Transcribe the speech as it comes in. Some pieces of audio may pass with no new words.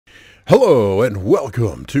Hello and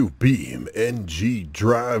welcome to BeamNG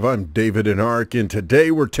Drive. I'm davidinark, and today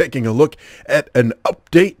we're taking a look at an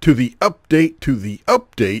update to the update to the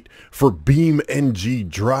update for BeamNG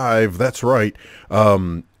Drive. That's right.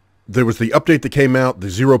 There was the update that came out, the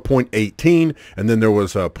 0.18, and then there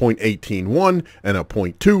was a 0.18.1 and a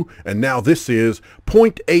 0.2, and now this is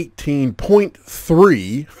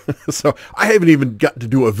 0.18.3. So I haven't even got to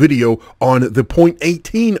do a video on the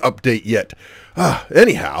 0.18 update yet.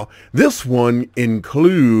 Anyhow, this one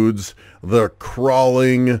includes the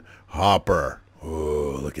crawling hopper.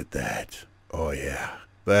 Oh, look at that. Oh, yeah.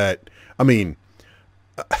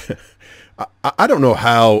 I don't know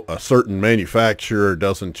how a certain manufacturer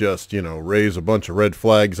doesn't just, raise a bunch of red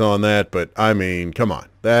flags on that, but I mean, come on.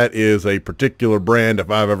 That is a particular brand if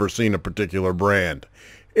I've ever seen a particular brand.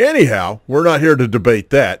 Anyhow, we're not here to debate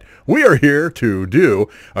that. We are here to do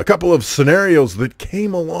a couple of scenarios that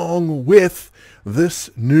came along with this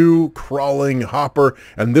new crawling hopper,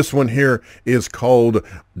 and this one here is called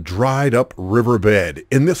Dried Up Riverbed.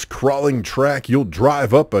 In this crawling track, you'll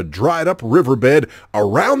drive up a dried up riverbed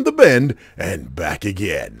around the bend and back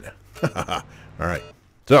again. All right,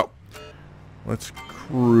 so let's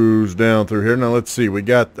cruise down through here. Now let's see, we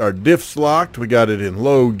got our diffs locked, we got it in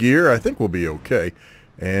low gear. I think we'll be okay,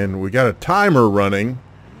 and we got a timer running.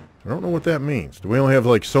 I don't know what that means. Do we only have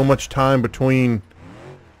like so much time between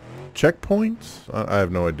checkpoints? I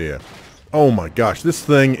have no idea. Oh my gosh, this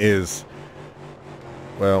thing is,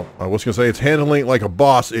 well, I was gonna say it's handling it like a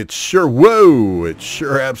boss. It sure, whoa, it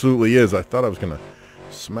sure absolutely is. I thought I was gonna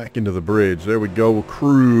smack into the bridge. There we go. We'll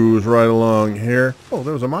cruise right along here. Oh,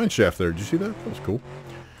 there was a mine shaft there. Did you see that? That was cool.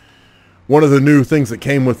 One of the new things that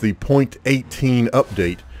came with the 0.18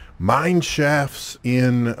 update, mine shafts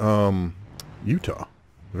in Utah.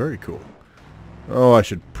 Very cool. Oh, I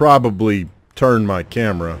should probably turn my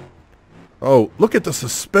camera. Oh, look at the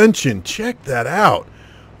suspension. Check that out.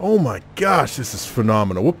 Oh my gosh, this is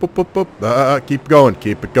phenomenal. Whoop, whoop, whoop, whoop. Keep going.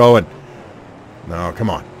 Keep it going. No, come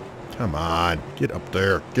on. Come on. Get up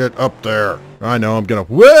there. Get up there. I know I'm going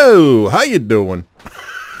to... Whoa! How you doing?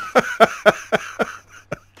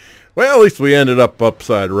 Well, at least we ended up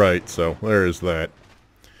upside right, so there's that.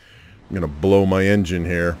 I'm going to blow my engine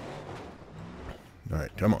here. All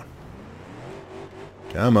right, come on.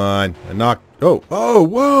 Come on. I knocked... Oh, oh,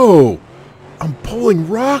 whoa! I'm pulling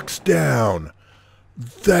rocks down.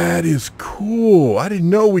 That is cool. I didn't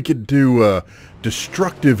know we could do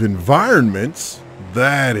destructive environments.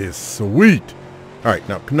 That is sweet. All right,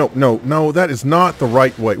 no, that is not the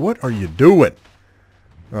right way. What are you doing?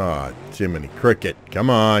 Ah, Jiminy Cricket.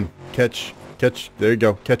 Come on. Catch. There you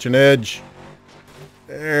go. Catch an edge.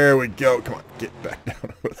 There we go. Come on, get back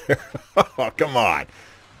down over there. Oh, come on.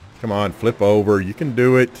 Come on, flip over. You can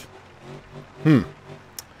do it.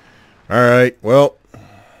 All right, well,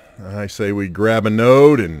 I say we grab a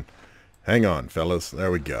node and hang on, fellas.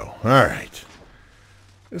 There we go. All right.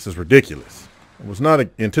 This is ridiculous. I was not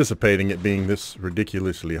anticipating it being this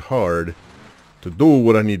ridiculously hard to do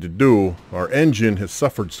what I need to do. Our engine has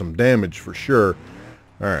suffered some damage for sure.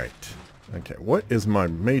 All right. Okay, what is my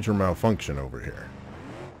major malfunction over here?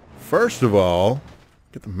 First of all,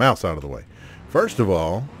 get the mouse out of the way. First of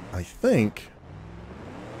all, I think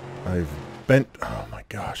I've bent... Oh my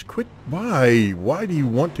gosh, quit. Why? Why do you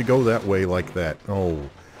want to go that way like that? Oh.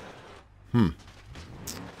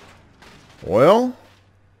 Well,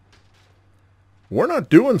 we're not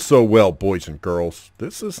doing so well, boys and girls.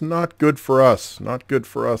 This is not good for us. Not good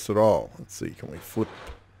for us at all. Let's see, can we flip?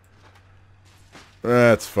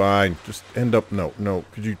 That's fine. Just end up... No.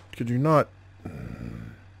 Could you not...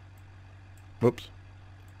 Whoops.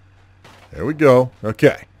 There we go.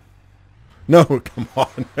 Okay. No, come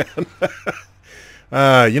on, man.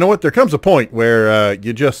 You know what? There comes a point where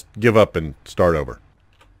you just give up and start over.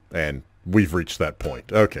 And we've reached that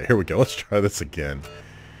point. Okay, here we go. Let's try this again.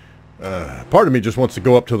 Part of me just wants to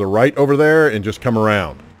go up to the right over there and just come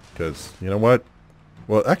around. Because, you know what?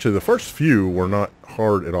 Well, actually, the first few were not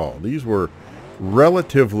hard at all. These were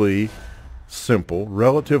relatively simple,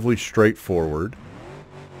 relatively straightforward.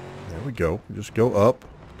 There we go. Just go up.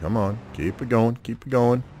 Come on. Keep it going. Keep it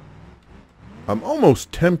going. I'm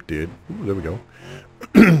almost tempted. Ooh, there we go.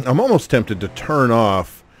 I'm almost tempted to turn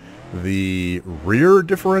off the rear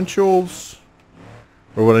differentials.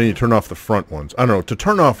 Or would I need to turn off the front ones? I don't know. To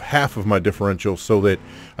turn off half of my differentials so that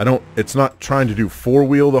it's not trying to do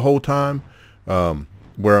four-wheel the whole time.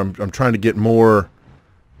 Where I'm trying to get more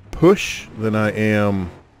push than I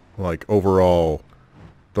am like overall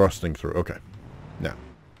thrusting through. Okay. Now,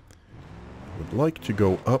 I would like to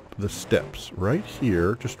go up the steps right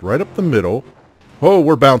here, just right up the middle. Oh,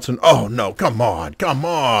 we're bouncing. Oh, no. Come on. Come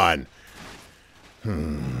on.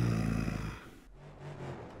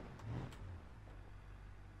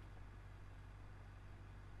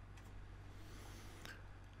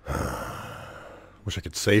 Wish I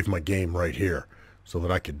could save my game right here so that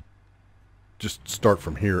I could just start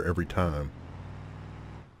from here every time.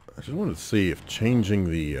 I just wanted to see if changing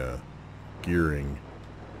the gearing...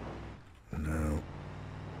 No.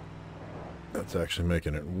 That's actually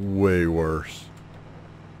making it way worse.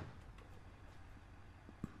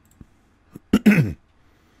 Come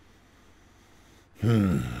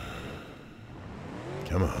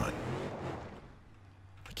on.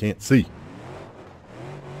 I can't see.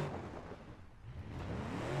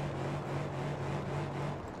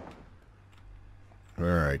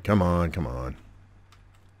 Alright, come on, come on.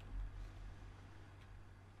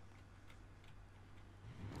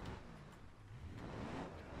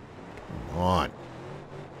 Come on.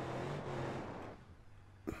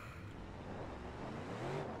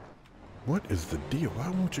 What is the deal? Why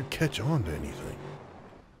won't you catch on to anything?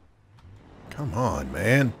 Come on,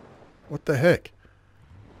 man. What the heck?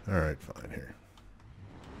 Alright, fine here.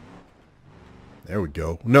 There we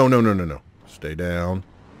go. No, no, no, no, no. Stay down.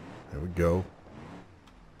 There we go.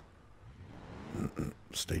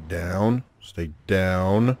 Stay down. Stay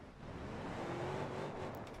down.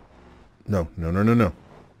 No, no, no, no, no.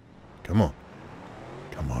 Come on.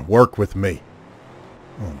 Come on, work with me.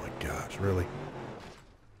 Oh my gosh, really?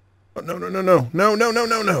 Oh, no, no, no, no. No, no, no,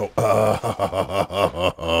 no, no.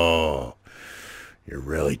 Oh, you're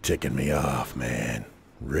really ticking me off, man.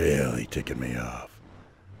 Really ticking me off.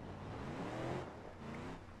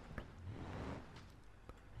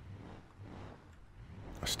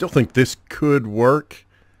 I still think this could work,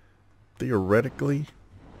 theoretically.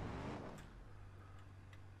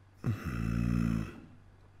 Come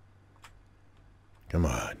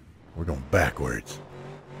on. We're going backwards.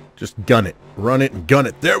 Just gun it. Run it and gun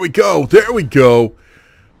it. There we go. There we go.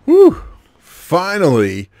 Whew.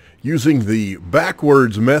 Finally, using the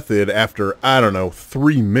backwards method after, I don't know,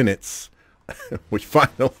 3 minutes, we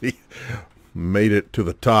finally made it to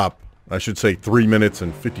the top. I should say 3 minutes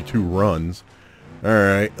and 52 runs.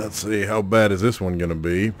 Alright, let's see. How bad is this one going to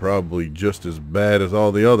be? Probably just as bad as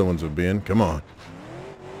all the other ones have been. Come on.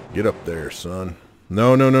 Get up there, son.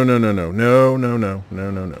 No, no, no, no, no, no. No, no, no.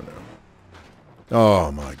 No, no, no, no.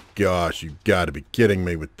 Oh my gosh, you've got to be kidding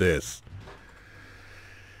me with this.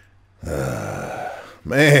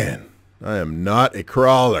 Man, I am not a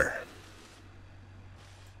crawler.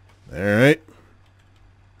 Alright.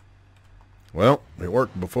 Well, it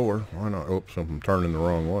worked before. Why not? Oops, I'm turning the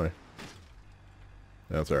wrong way.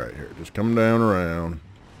 That's alright here. Just come down around.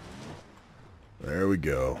 There we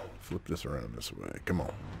go. Flip this around this way. Come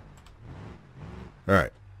on.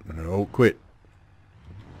 Alright. No, quit.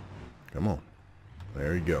 Come on.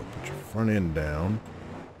 There you go. Put your front end down.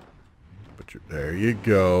 There you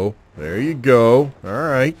go. There you go.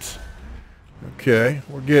 Alright. Okay.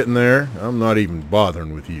 We're getting there. I'm not even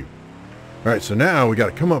bothering with you. Alright, so now we got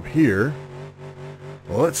to come up here.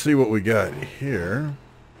 Well, let's see what we got here.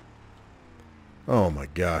 Oh my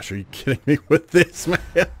gosh, are you kidding me with this, man?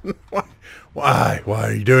 Why? Why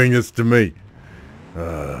are you doing this to me?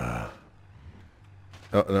 Let's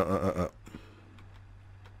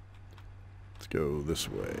go this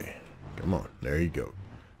way. Come on, there you go.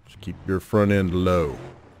 Just keep your front end low.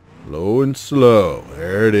 Low and slow.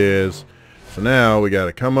 There it is. So now we got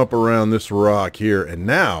to come up around this rock here, and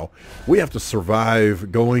now we have to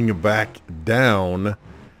survive going back down,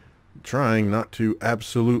 trying not to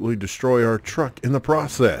absolutely destroy our truck in the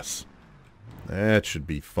process. That should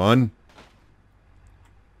be fun.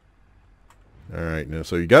 Alright, now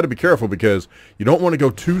so you got to be careful because you don't want to go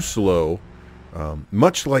too slow.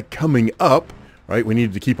 Much like coming up, right, we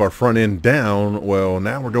needed to keep our front end down. Well,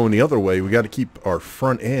 now we're going the other way. We got to keep our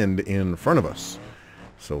front end in front of us.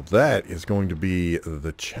 So that is going to be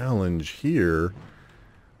the challenge here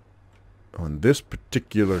on this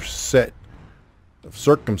particular set of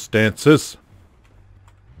circumstances.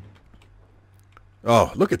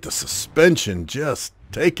 Oh, look at the suspension just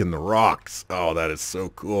taking the rocks. Oh, that is so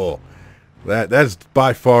cool. That is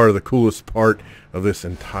by far the coolest part of this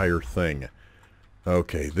entire thing.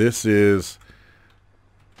 Okay, this is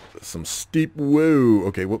some steep woo.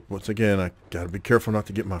 Okay, once again, I gotta be careful not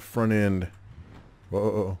to get my front end.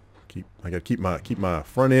 Whoa, I gotta keep my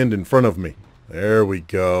front end in front of me. There we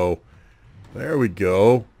go. There we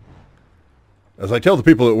go. As I tell the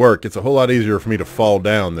people at work, it's a whole lot easier for me to fall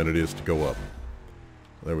down than it is to go up.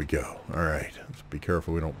 There we go. Alright. Let's be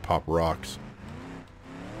careful we don't pop rocks.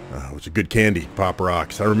 It's a good candy, pop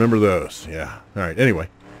rocks. I remember those. Yeah. Alright, anyway.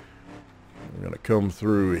 We're going to come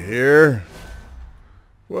through here.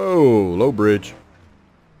 Whoa, low bridge.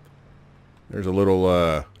 There's a little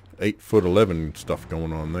 8'11" stuff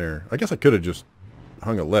going on there. I guess I could have just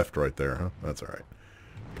hung a left right there, huh? That's alright.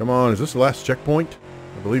 Come on, is this the last checkpoint?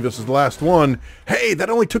 I believe this is the last one. Hey, that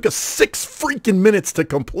only took us 6 freaking minutes to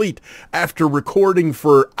complete after recording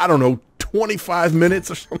for, I don't know, 25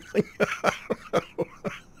 minutes or something.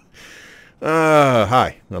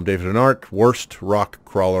 Hi, I'm davidinark, worst rock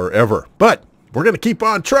crawler ever. But we're going to keep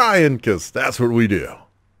on trying because that's what we do.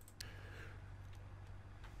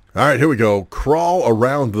 All right, here we go. Crawl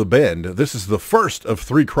around the bend. This is the first of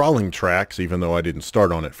 3 crawling tracks, even though I didn't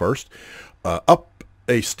start on it first. Up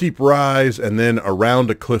a steep rise and then around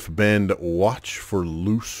a cliff bend. Watch for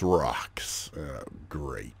loose rocks.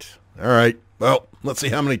 Great. All right. Well, let's see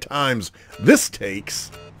how many times this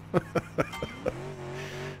takes. All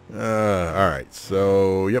right.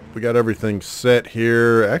 So, yep, we got everything set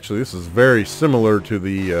here. Actually, this is very similar to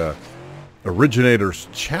the Originator's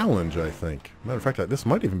Challenge, I think. Matter of fact, this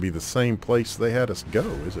might even be the same place they had us go,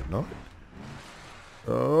 is it not?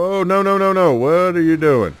 Oh, no, no, no, no. What are you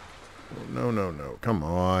doing? No, no, no. Come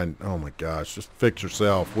on. Oh, my gosh. Just fix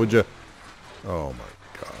yourself, would you? Oh,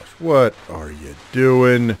 my gosh. What are you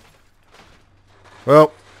doing?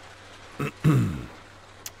 Well,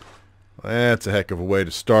 that's a heck of a way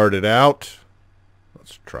to start it out.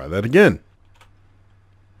 Let's try that again.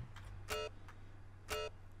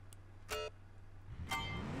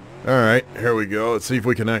 Alright, here we go. Let's see if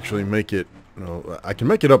we can actually make it. No, I can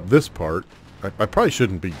make it up this part. I probably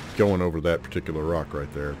shouldn't be going over that particular rock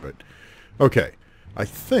right there, but okay. I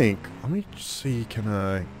think, let me see, can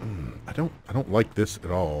I don't like this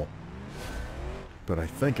at all. But I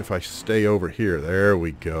think if I stay over here, there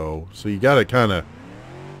we go. So you gotta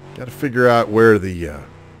figure out where the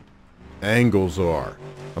angles are.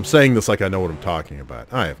 I'm saying this like I know what I'm talking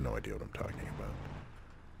about. I have no idea what I'm talking about.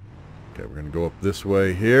 Okay, we're going to go up this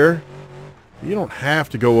way here. You don't have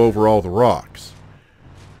to go over all the rocks.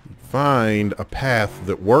 You find a path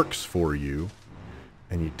that works for you,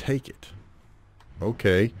 and you take it.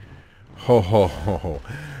 Okay. Ho, ho, ho, ho.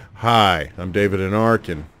 Hi, I'm davidinark,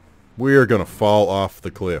 and we're going to fall off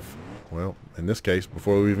the cliff. Well, in this case,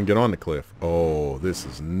 before we even get on the cliff. Oh, this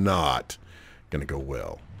is not going to go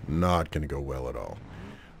well. Not going to go well at all.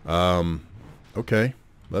 Okay.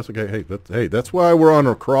 That's okay. Hey, that's why we're on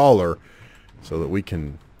a crawler, so that we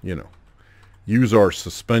can, you know, use our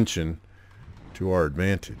suspension to our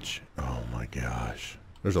advantage. Oh my gosh.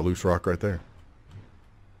 There's a loose rock right there.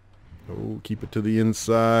 Oh, keep it to the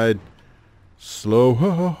inside.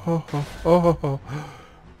 Slow.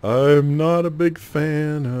 I'm not a big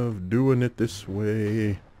fan of doing it this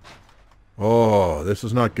way. Oh, this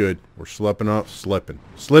is not good. We're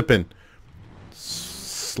slipping.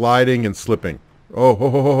 Sliding and slipping. Oh, ho,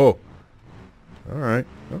 ho, ho, ho. All right.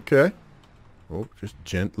 Okay. Oh, just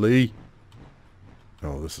gently.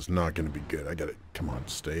 Oh, this is not going to be good. I got it. Come on.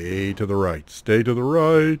 Stay to the right. Stay to the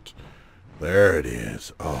right. There it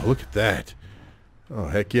is. Oh, look at that. Oh,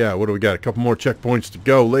 heck yeah. What do we got? A couple more checkpoints to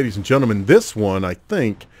go. Ladies and gentlemen, this one, I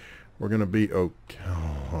think we're going to be okay.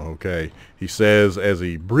 Oh, okay. He says as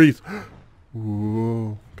he breathes.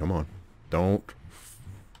 Whoa. Come on. Don't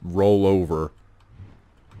roll over.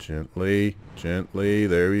 Gently, gently.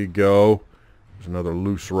 There you go. There's another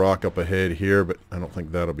loose rock up ahead here, but I don't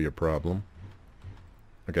think that'll be a problem.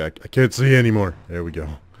 Okay, I can't see anymore. There we go.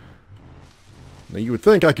 Now, you would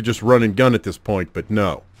think I could just run and gun at this point, but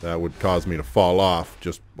no. That would cause me to fall off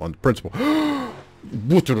just on the principle.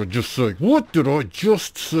 What did I just say? What did I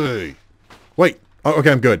just say? Wait. Oh,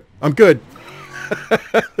 okay, I'm good. I'm good.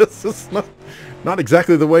 This is not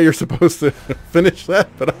exactly the way you're supposed to finish that,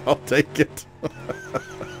 but I'll take it.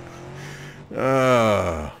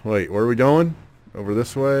 Wait, where are we going? Over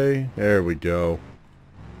this way? There we go.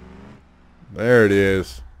 There it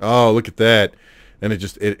is. Oh, look at that. And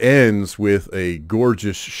it ends with a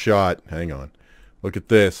gorgeous shot. Hang on. Look at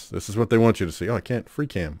this. This is what they want you to see. Oh, I can't free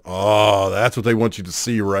cam. Oh, that's what they want you to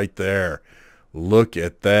see right there. Look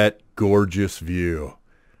at that gorgeous view.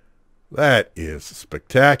 That is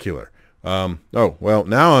spectacular. Oh, well,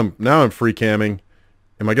 now I'm free camming.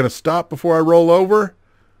 Am I going to stop before I roll over?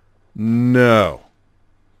 No.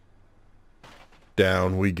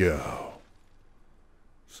 Down we go.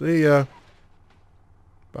 See ya.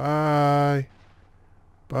 Bye.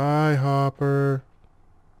 Bye, Hopper.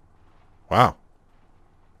 Wow.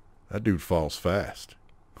 That dude falls fast.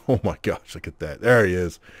 Oh my gosh, look at that. There he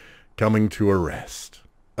is. Coming to a rest.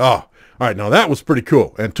 Oh, all right. Now that was pretty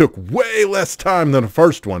cool and took way less time than the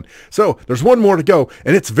first one. So there's one more to go,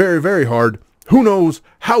 and it's very, very hard. Who knows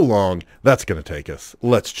how long that's going to take us.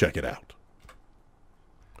 Let's check it out.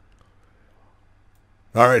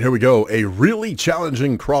 All right, here we go. A really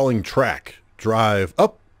challenging crawling track. Drive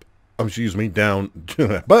up excuse me, down,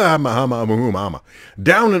 down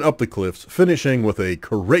and up the cliffs, finishing with a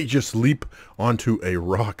courageous leap onto a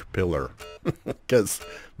rock pillar. Because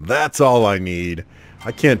that's all I need.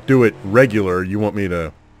 I can't do it regular. You want me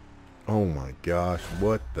to... Oh my gosh,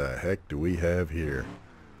 what the heck do we have here?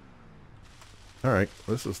 Alright,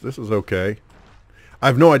 this is okay. I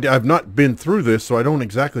have no idea. I've not been through this, so I don't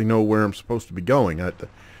exactly know where I'm supposed to be going. I'm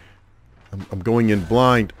going in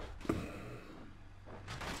blind.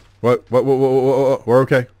 What? We're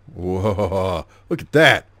okay. Whoa, look at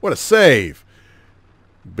that. What a save.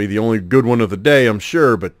 Be the only good one of the day, I'm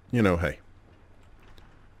sure, but, you know, hey.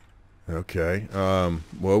 Okay.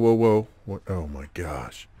 Whoa. What? Oh, my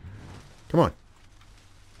gosh. Come on.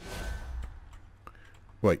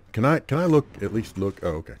 Wait, can I look, at least look? Oh,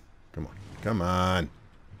 okay. Come on. Come on.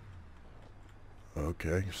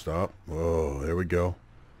 Okay, stop. Whoa, there we go.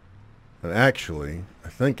 And actually, I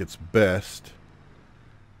think it's best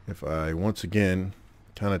if I, once again,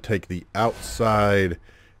 kind of take the outside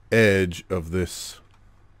edge of this.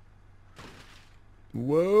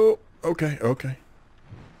 Whoa. Okay.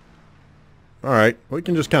 Alright, we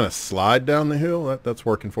can just kind of slide down the hill. That's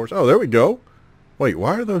working for us. Oh, there we go. Wait,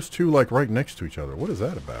 why are those two, like, right next to each other? What is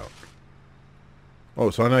that about?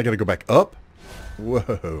 Oh, so now I gotta go back up?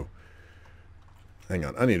 Whoa. Hang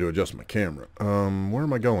on, I need to adjust my camera. Where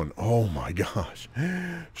am I going? Oh my gosh.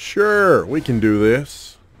 Sure, we can do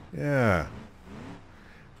this. Yeah.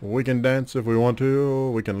 We can dance if we want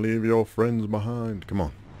to. We can leave your friends behind. Come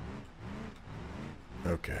on.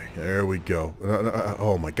 Okay, there we go.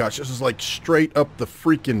 Oh my gosh, this is like straight up the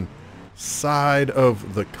freaking side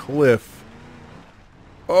of the cliff.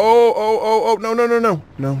 Oh,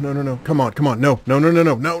 no. Come on. No.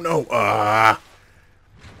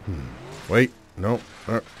 Wait, no.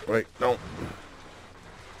 Wait, no.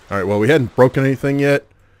 Alright, well, we hadn't broken anything yet.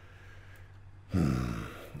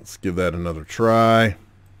 Let's give that another try.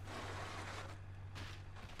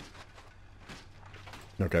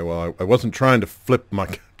 Okay, well, I wasn't trying to flip my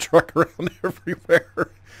truck around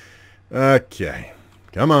everywhere. Okay,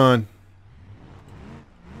 come on.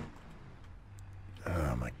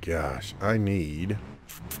 Oh my gosh, I need...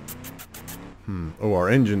 Oh, our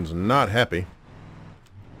engine's not happy.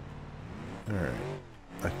 Alright.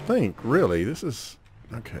 I think, really, this is...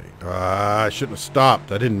 Okay. I shouldn't have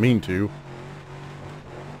stopped. I didn't mean to.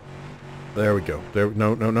 There we go. There.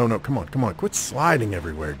 No. Come on. Quit sliding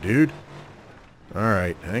everywhere, dude.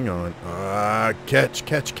 Alright, hang on. Catch.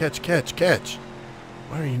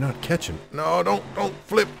 Why are you not catching? No, don't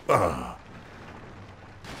flip.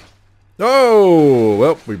 Oh,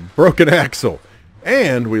 well, we broke an axle.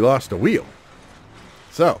 And we lost a wheel.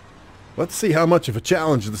 So, let's see how much of a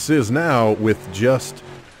challenge this is now with just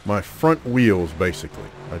my front wheels, basically.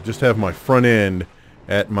 I just have my front end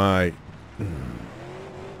at my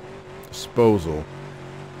disposal.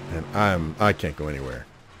 And I can't go anywhere.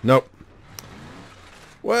 Nope.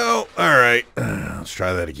 Well, alright. Let's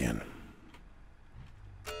try that again.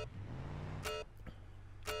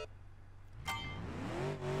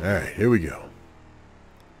 Alright, here we go.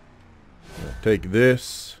 I'll take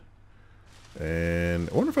this. And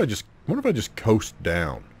I wonder if I just coast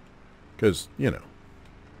down. Because, you know.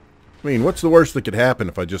 I mean, what's the worst that could happen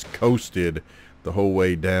if I just coasted the whole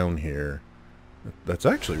way down here? That's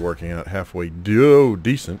actually working out halfway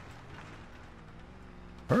decent.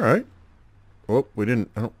 Alright. Well, we didn't...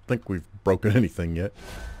 I don't think we've broken anything yet.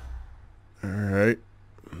 Alright.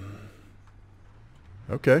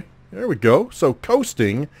 Okay. There we go. So,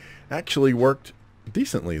 coasting actually worked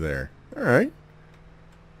decently there. Alright.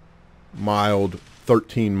 Mild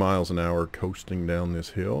 13 miles an hour coasting down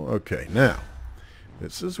this hill. Okay, now,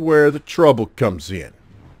 this is where the trouble comes in.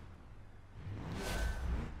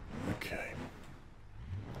 Okay.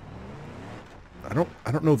 I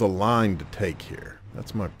don't know the line to take here.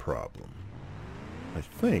 That's my problem. I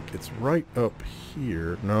think it's right up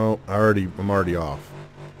here. No, I'm already off.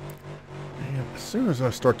 Man, as soon as I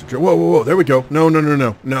start to drill... Whoa, there we go. No.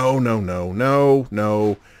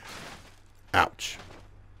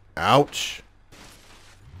 Ouch.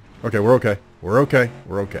 Okay, we're okay.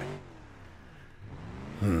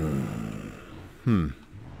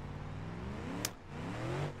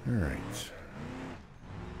 Alright.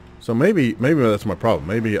 So maybe that's my problem.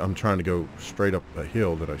 Maybe I'm trying to go straight up a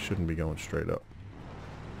hill that I shouldn't be going straight up.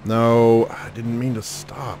 No, I didn't mean to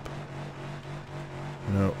stop.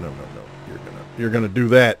 No. You're gonna do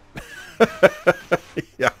that.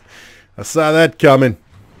 Yeah. I saw that coming.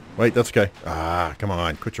 Wait, that's okay. Come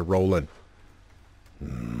on. Quit your rolling.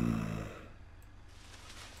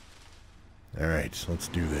 Alright, so let's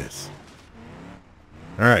do this.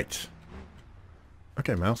 Alright.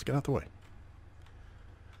 Okay, mouse, get out the way.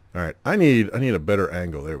 All right, I need a better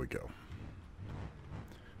angle. There we go.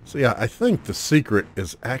 So yeah, I think the secret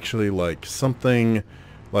is actually like something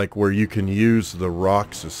like where you can use the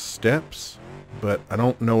rocks as steps, but I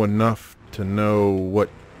don't know enough to know what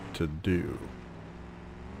to do.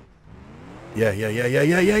 Yeah.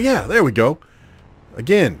 There we go.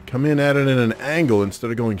 Again, come in at it at an angle instead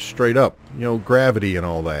of going straight up. You know, gravity and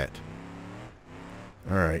all that.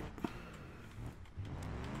 All right.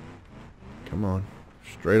 Come on.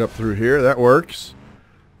 Straight up through here. That works.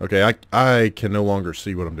 Okay, I can no longer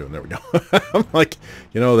see what I'm doing. There we go. I'm like,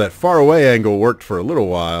 you know, that far away angle worked for a little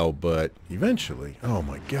while, but eventually, oh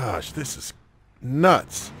my gosh, this is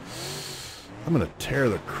nuts. I'm going to tear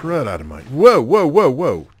the crud out of my...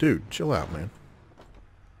 Whoa. Dude, chill out, man.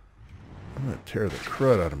 I'm going to tear the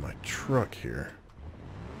crud out of my truck here.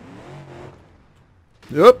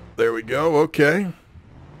 Yep, there we go. Okay.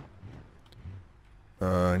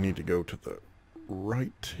 I need to go to the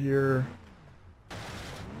right here.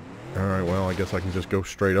 Alright, well, I guess I can just go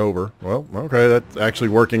straight over. Well, okay, that's actually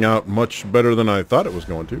working out much better than I thought it was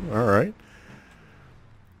going to. Alright.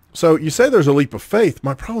 So, you say there's a leap of faith.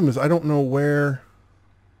 My problem is I don't know where...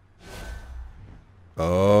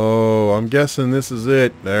 Oh, I'm guessing this is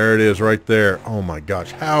it. There it is right there. Oh my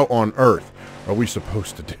gosh, how on earth are we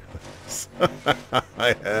supposed to do this?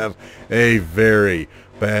 I have a very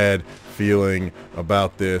bad feeling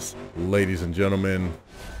about this, ladies and gentlemen.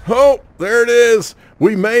 Oh, there it is.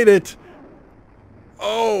 We made it.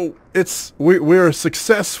 Oh, we're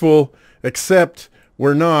successful, except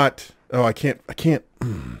we're not. Oh, I can't. It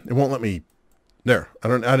won't let me. There. I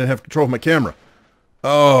didn't have control of my camera.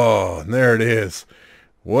 Oh, and there it is.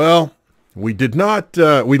 Well, we did not.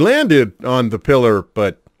 We landed on the pillar,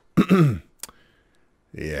 but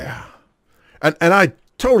yeah. And I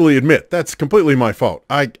totally admit that's completely my fault.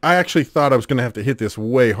 I actually thought I was going to have to hit this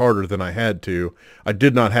way harder than I had to. I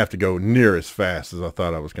did not have to go near as fast as I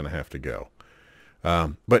thought I was going to have to go.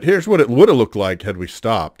 But here's what it would have looked like had we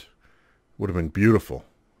stopped. Would have been beautiful,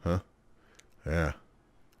 huh? Yeah.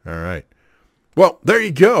 All right. Well, there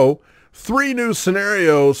you go. 3 new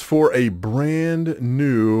scenarios for a brand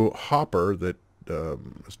new hopper that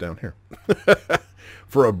is down here.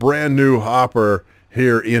 For a brand new hopper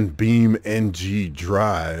here in BeamNG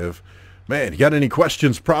Drive. Man, you got any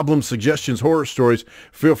questions, problems, suggestions, horror stories?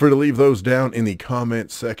 Feel free to leave those down in the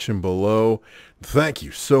comment section below. Thank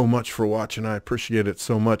you so much for watching. I appreciate it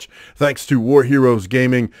so much. Thanks to War Heroes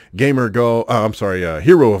Gaming, GamerGull,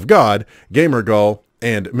 Hero of God, GamerGull,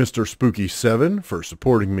 and Mr. Spooky7 for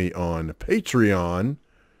supporting me on Patreon.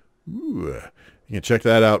 Ooh, you can check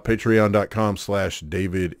that out,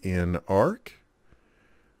 patreon.com/davidinark.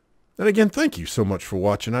 And again, thank you so much for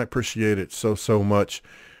watching. I appreciate it so much.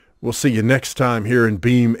 We'll see you next time here in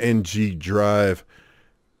BeamNG Drive.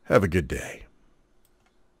 Have a good day.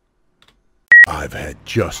 I've had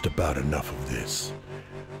just about enough of this.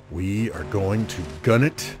 We are going to gun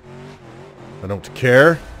it. I don't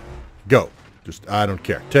care. Go. I don't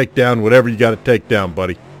care. Take down whatever you got to take down,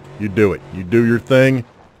 buddy. You do it. You do your thing.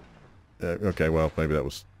 Okay, well, maybe that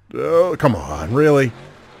was... Oh, come on. Really?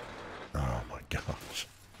 Oh, my gosh.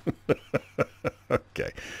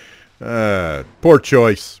 Okay. Poor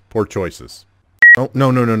choice. Poor choices. Oh,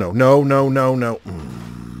 no.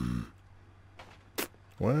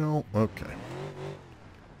 Well, okay.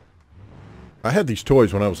 I had these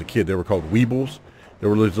toys when I was a kid. They were called Weebles. They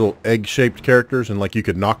were these little egg-shaped characters, and like you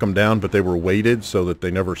could knock them down, but they were weighted so that they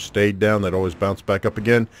never stayed down. They'd always bounce back up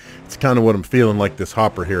again. It's kind of what I'm feeling like this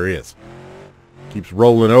hopper here is. Keeps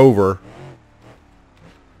rolling over.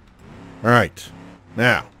 All right.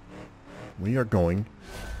 Now, we are going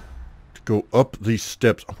to go up these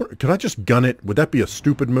steps. Could I just gun it? Would that be a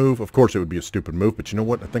stupid move? Of course it would be a stupid move, but you know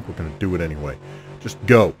what? I think we're going to do it anyway. Just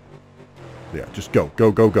go. Yeah, just go. Go,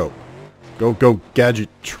 gadget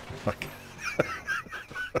truck.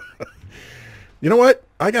 You know what?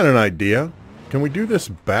 I got an idea. Can we do this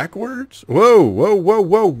backwards? Whoa,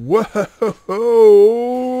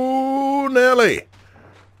 Nelly.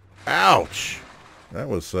 Ouch. That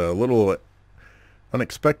was a little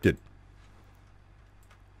unexpected.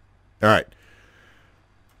 All right.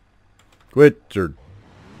 Quit or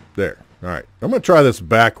there. All right. I'm going to try this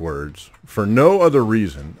backwards for no other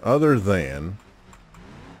reason other than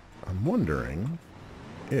I'm wondering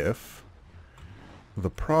if the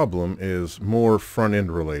problem is more front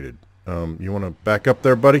end related. You want to back up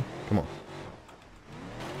there, buddy? Come on.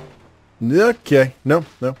 Okay. No,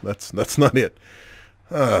 that's not it.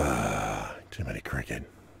 Too many cricket.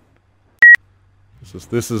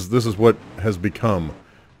 This is what has become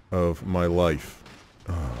of my life.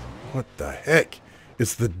 What the heck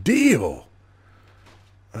is the deal?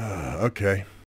 Okay.